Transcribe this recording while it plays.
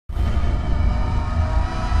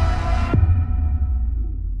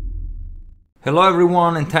Hello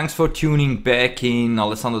everyone and thanks for tuning back in.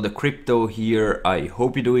 Alessandro the Crypto here. I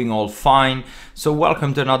hope you're doing all fine. So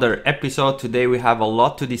welcome to another episode. Today we have a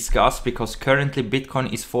lot to discuss because currently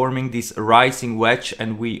Bitcoin is forming this rising wedge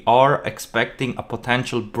and we are expecting a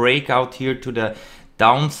potential breakout here to the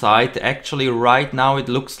downside. Actually right now it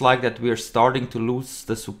looks like that we are starting to lose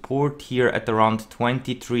the support here at around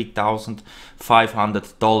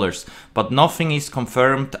 $23,500, but nothing is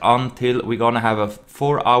confirmed until we're gonna have a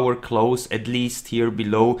 4-hour close at least here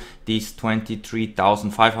below this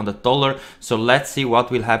 $23,500. So let's see what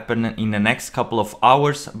will happen in the next couple of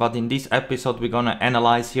hours. But in this episode we're gonna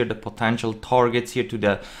analyze here the potential targets here to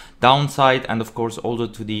the downside and of course also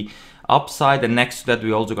to the upside, and next to that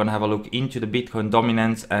we're also going to have a look into the Bitcoin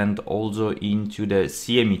dominance and also into the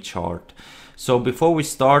CME chart. So before we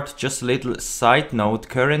start, just a little side note,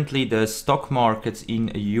 currently the stock markets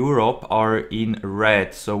in Europe are in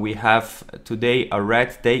red. So we have today a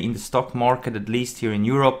red day in the stock market, at least here in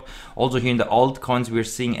Europe. Also here in the altcoins we're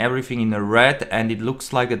seeing everything in the red, and it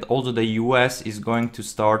looks like that also the US is going to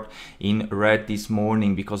start in red this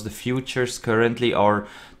morning because the futures currently are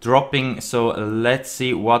dropping. So let's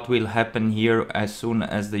see what will happen here as soon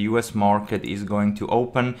as the US market is going to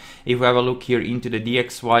open. If we have a look here into the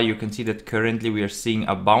DXY, you can see that currently we are seeing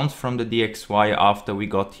a bounce from the DXY after we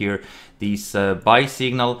got here this buy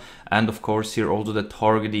signal, and of course here also the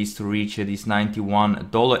target is to reach this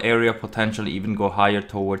 $91 area, potentially even go higher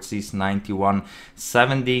towards this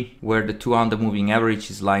 91.70, where the 200 moving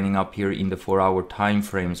average is lining up here in the 4-hour time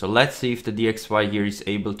frame. So let's see if the DXY here is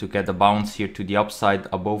able to get a bounce here to the upside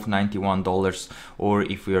above $91, or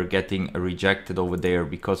if we are getting rejected over there.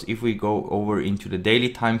 Because if we go over into the daily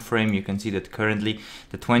time frame, you can see that currently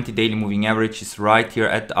the 20 daily moving average is right here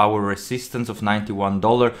at our resistance of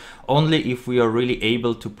 $91. Only if we are really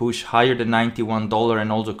able to push higher than $91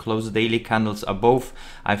 and also close daily candles above,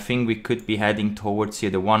 I think we could be heading towards here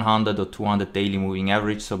the 100 or 200 daily moving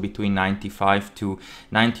average, so between $95 to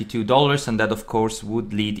 $92, and that of course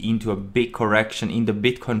would lead into a big correction in the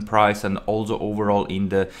Bitcoin price and also overall in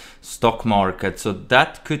the stock market. So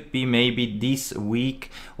that could be maybe this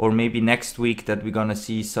week or maybe next week that we're gonna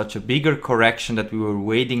see such a bigger correction that we were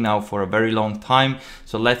waiting now for a very long time.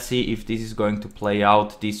 So let's see if this is going to play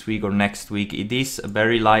out this week or next week. It is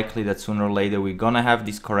very likely that sooner or later we're gonna have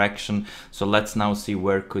this correction. So let's now see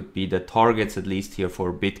where could be the targets, at least here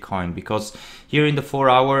for Bitcoin, because here in the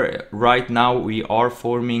 4-hour right now we are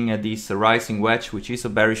forming this rising wedge, which is a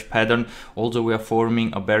bearish pattern. Also we are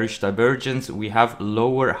forming a bearish divergence. We have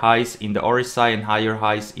lower highs in the RSI and higher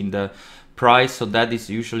highs in the price, so that is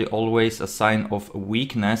usually always a sign of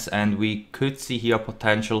weakness, and we could see here a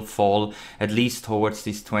potential fall at least towards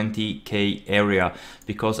this 20k area,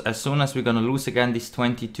 because as soon as we're gonna lose again this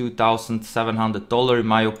 $22,700, in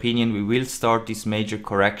my opinion, we will start this major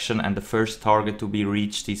correction, and the first target to be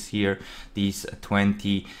reached is here, these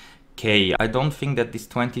 20k. I don't think that this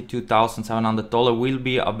 $22,700 will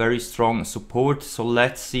be a very strong support, so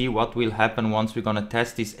let's see what will happen once we're gonna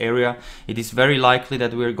test this area. It is very likely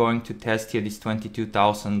that we're going to test here this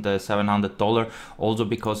 $22,700, also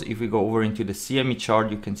because if we go over into the CME chart,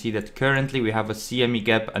 you can see that currently we have a CME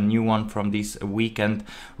gap, a new one from this weekend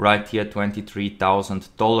right here,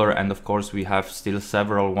 $23,000, and of course we have still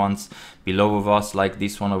several ones below of us, like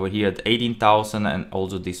this one over here at $18,000 and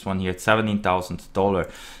also this one here at $17,000.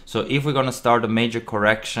 So if we're gonna start a major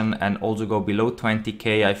correction and also go below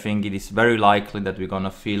 20k, I think it is very likely that we're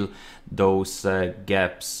gonna fill those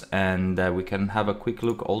gaps. And we can have a quick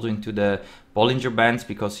look also into the Bollinger Bands,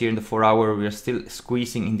 because here in the 4-hour we are still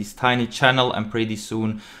squeezing in this tiny channel, and pretty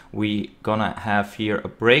soon we gonna have here a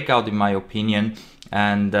breakout, in my opinion.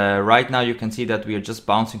 And right now you can see that we are just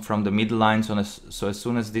bouncing from the middle line, so as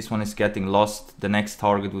soon as this one is getting lost, the next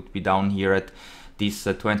target would be down here at this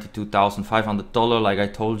 $22,500. Like I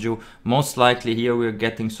told you, most likely here we're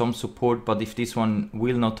getting some support, but if this one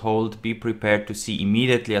will not hold, be prepared to see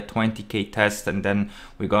immediately a 20k test, and then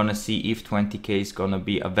we're gonna see if 20k is gonna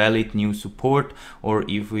be a valid new support or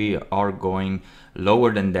if we are going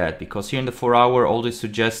lower than that, because here in the 4-hour always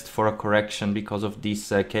suggest for a correction because of these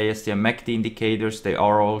KST and MACD indicators. They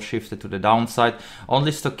are all shifted to the downside.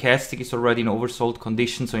 Only stochastic is already in oversold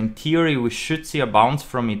condition, so in theory we should see a bounce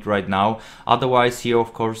from it right now. Otherwise here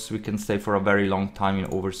of course we can stay for a very long time in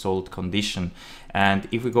oversold condition. And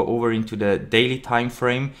if we go over into the daily time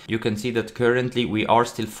frame, you can see that currently we are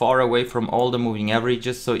still far away from all the moving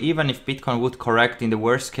averages. So even if Bitcoin would correct in the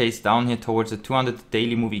worst case down here towards the 200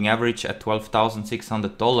 daily moving average at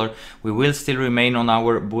 $12,600, we will still remain on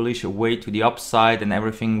our bullish way to the upside, and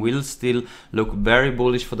everything will still look very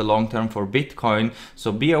bullish for the long term for Bitcoin.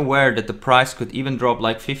 So be aware that the price could even drop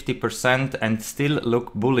like 50% and still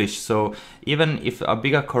look bullish. So even if a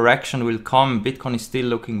bigger correction will come, Bitcoin is still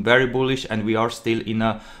looking very bullish, and we are still in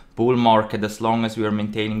a bull market as long as we are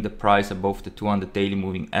maintaining the price above the 200 daily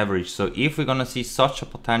moving average. So if we're gonna see such a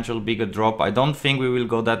potential bigger drop, I don't think we will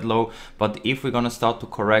go that low, but if we're gonna start to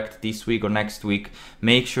correct this week or next week,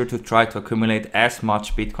 make sure to try to accumulate as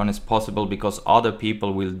much Bitcoin as possible, because other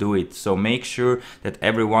people will do it. So make sure that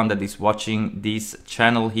everyone that is watching this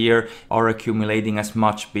channel here are accumulating as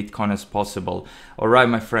much Bitcoin as possible. Alright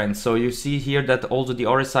my friends, so you see here that also the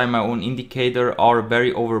RSI, my own indicator, are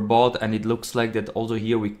very overbought, and it looks like that also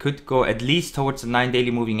here we could go at least towards the 9 daily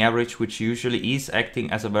moving average, which usually is acting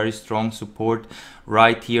as a very strong support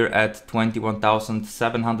right here at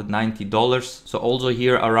 $21,790. So also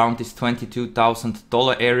here around this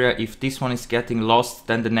 $22,000 area, if this one is getting lost,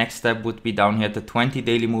 then the next step would be down here at the 20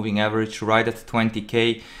 daily moving average right at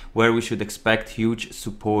 20k, where we should expect huge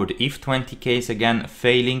support. If 20k is again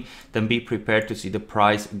failing, then be prepared to see the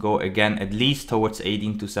price go again at least towards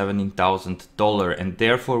 $18,000 to $17,000. And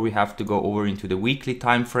therefore we have to go over into the weekly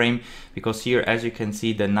time frame, because here, as you can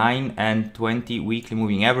see, the 9 and 20 weekly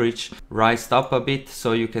moving average rised up a bit.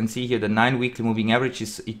 So you can see here the 9 weekly moving average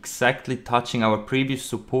is exactly touching our previous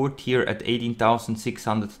support here at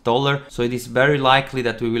 $18,600. So it is very likely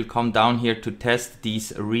that we will come down here to test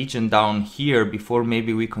this region down here before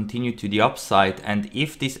maybe we continue to the upside. And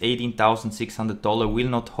if this $18,600 will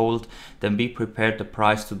not hold, then be prepared the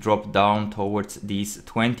price to drop down towards this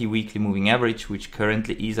 20 weekly moving average, which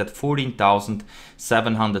currently is at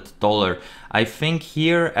 $14,700. I think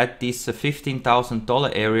here at this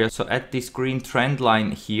 $15,000 area, so at this green trend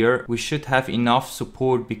line here, we should have enough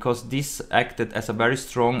support, because this acted as a very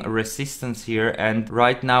strong resistance here, and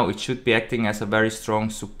right now it should be acting as a very strong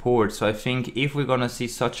support. So I think if we're gonna see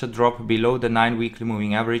such a drop below the 9 weekly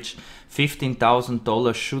moving average,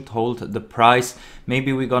 $15,000 should hold the price.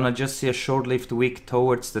 Maybe we're gonna just see a short-lived wick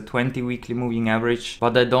towards the 20 weekly moving average,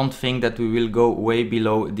 but I don't think that we will go way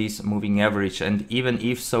below this moving average, and even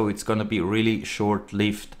if so, it's gonna be really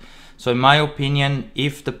short-lived. So in my opinion,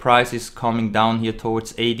 if the price is coming down here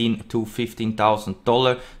towards $18,000 to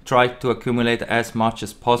 $15,000, try to accumulate as much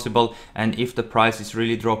as possible. And if the price is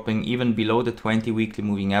really dropping even below the 20 weekly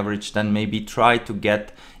moving average, then maybe try to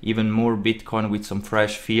get even more Bitcoin with some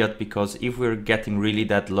fresh fiat, because if we're getting really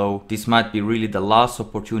that low, this might be really the last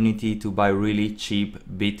opportunity to buy really cheap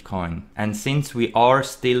Bitcoin. And since we are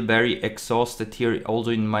still very exhausted here, also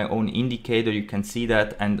in my own indicator you can see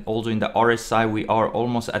that, and also in the RSI we are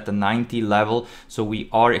almost at the 90 level, so we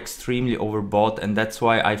are extremely overbought, and that's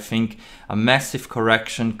why I think a massive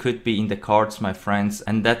correction could be in the cards, my friends.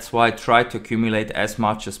 And that's why try to accumulate as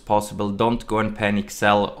much as possible. Don't go and panic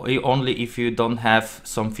sell. Only if you don't have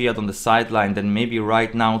some fiat on the sideline, then maybe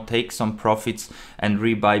right now take some profits and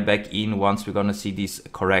rebuy back in once we're gonna see this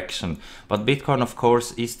correction. But Bitcoin of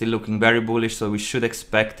course is still looking very bullish, so we should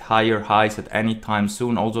expect higher highs at any time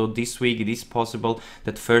soon. Also this week it is possible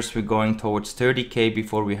that first we're going towards 30k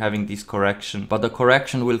before we're having this correction, but the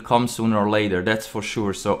correction will come sooner or later, that's for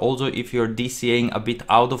sure. So also if you're DCAing a bit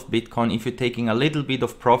out of Bitcoin, if you're taking a little bit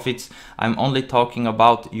of profits, I'm only talking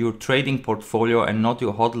about your trading portfolio and not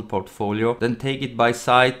your hodl portfolio, then take it by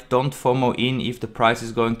side. Don't FOMO in if the price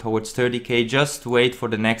is going towards 30k. Just wait for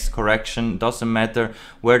the next correction. Doesn't matter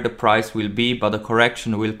where the price will be, but the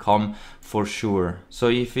correction will come for sure. So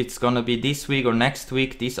if it's gonna be this week or next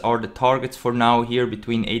week, these are the targets for now here,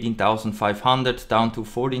 between $18,500 down to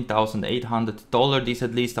 $14,800. These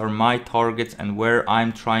at least are my targets and where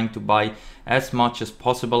I'm trying to buy as much as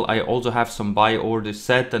possible. I also have some buy orders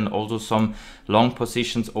set and also some long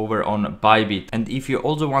positions over on Bybit. And if you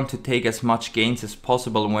also want to take as much gains as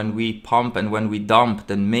possible when we pump and when we dump,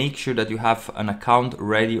 then make sure that you have an account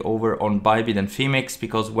ready over on Bybit and Phemex,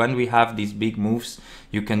 because when we have these big moves,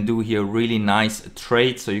 you can do here really nice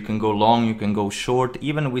trades. So you can go long, you can go short,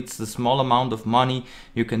 even with the small amount of money,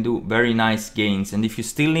 you can do very nice gains. And if you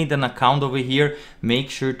still need an account over here, make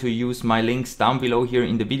sure to use my links down below here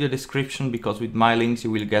in the video description, because with my links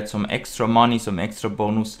you will get some extra money, some extra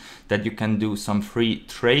bonus that you can do some free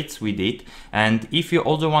trades with it. And if you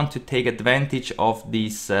also want to take advantage of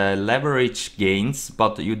these leverage gains,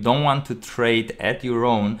 but you don't want to trade at your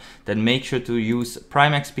own, then make sure to use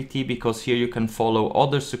Prime XPT, because here you can follow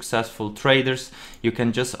other successful successful traders. You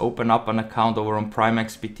can just open up an account over on Prime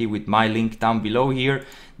XBT with my link down below here,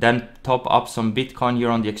 then top up some Bitcoin here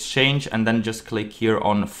on the exchange, and then just click here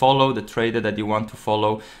on follow the trader that you want to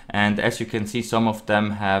follow. And as you can see, some of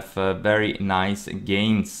them have very nice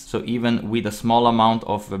gains. So even with a small amount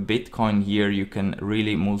of Bitcoin here, you can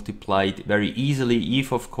really multiply it very easily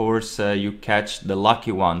if of course you catch the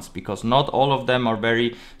lucky ones, because not all of them are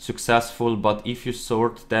very successful, but if you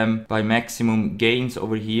sort them by maximum gains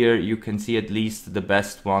over here, you can see at least the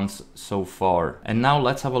best ones so far. And now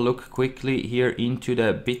let's have a look quickly here into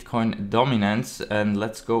the Bitcoin dominance, and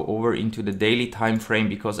let's go over into the daily time frame,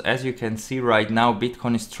 because as you can see right now,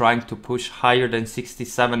 Bitcoin is trying to push higher than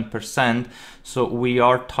 67%. So we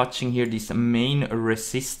are touching here this main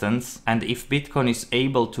resistance, and if Bitcoin is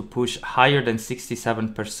able to push higher than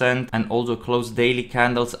 67% and also close daily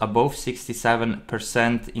candles above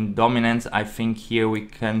 67% in dominance, I think here we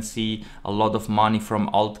can see a lot of money from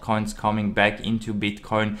altcoins coming back into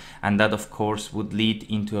Bitcoin, and that of course would lead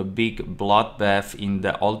into a big bloodbath in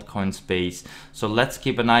the altcoin space. So let's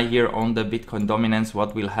keep an eye here on the Bitcoin dominance,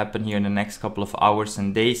 what will happen here in the next couple of hours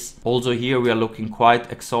and days. Also here we are looking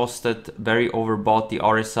quite exhausted, very overbought the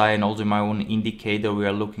RSI, and also my own indicator we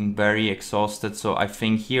are looking very exhausted. So I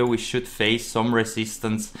think here we should face some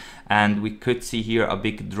resistance, and we could see here a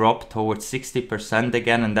big drop towards 60%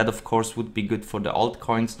 again, and that of course would be good for the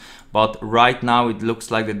altcoins. But right now it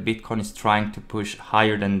looks like that Bitcoin is trying to push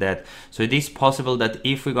higher than that. So it is possible that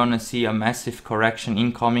if we're gonna see a massive correction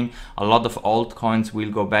incoming, a lot of altcoins will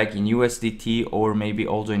go back in USDT or maybe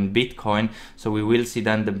also in Bitcoin. So we will see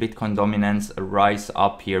then the Bitcoin dominance rise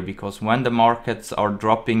up here, because when the markets are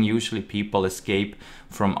dropping, usually people escape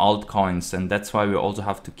from altcoins, and that's why we also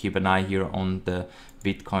have to keep an eye here on the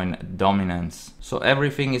Bitcoin dominance. So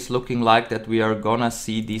everything is looking like that we are gonna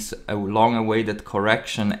see this long awaited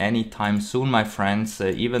correction anytime soon, my friends,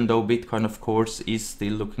 even though Bitcoin of course is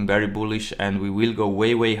still looking very bullish, and we will go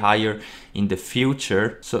way higher in the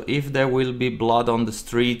future. So if there will be blood on the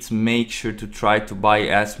streets, make sure to try to buy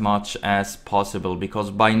as much as possible, because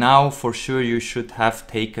by now for sure you should have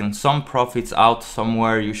taken some profits out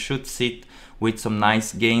somewhere. You should sit with some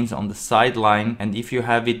nice gains on the sideline, and if you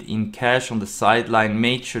have it in cash on the sideline,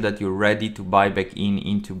 make sure that you're ready to buy back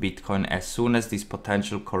into Bitcoin as soon as this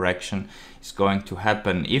potential correction is going to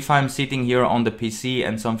happen. If I'm sitting here on the PC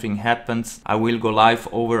and something happens, I will go live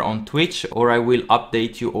over on Twitch, or I will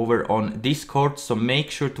update you over on Discord. So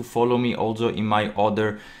make sure to follow me also in my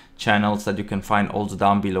other channels that you can find also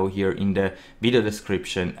down below here in the video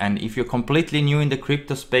description. And if you're completely new in the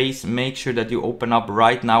crypto space, make sure that you open up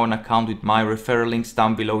right now an account with my referral links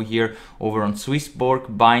down below here over on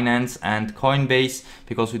Swissborg, Binance and Coinbase,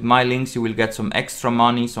 because with my links you will get some extra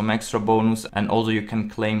money, some extra bonus, and also you can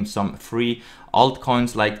claim some free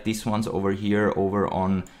altcoins like these ones over here over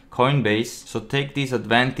on Coinbase. So take this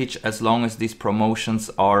advantage as long as these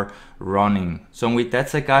promotions are running. So with that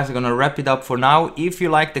said, guys, I'm gonna wrap it up for now. If you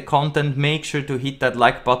like the content, make sure to hit that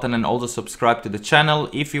like button and also subscribe to the channel.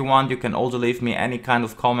 If you want, you can also leave me any kind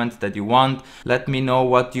of comment that you want. Let me know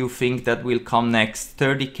what you think that will come next,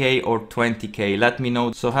 30k or 20k. Let me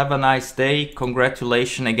know. So have a nice day.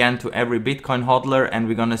 Congratulations again to every Bitcoin hodler, and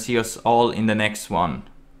we're gonna see us all in the next one.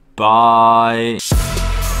 Bye.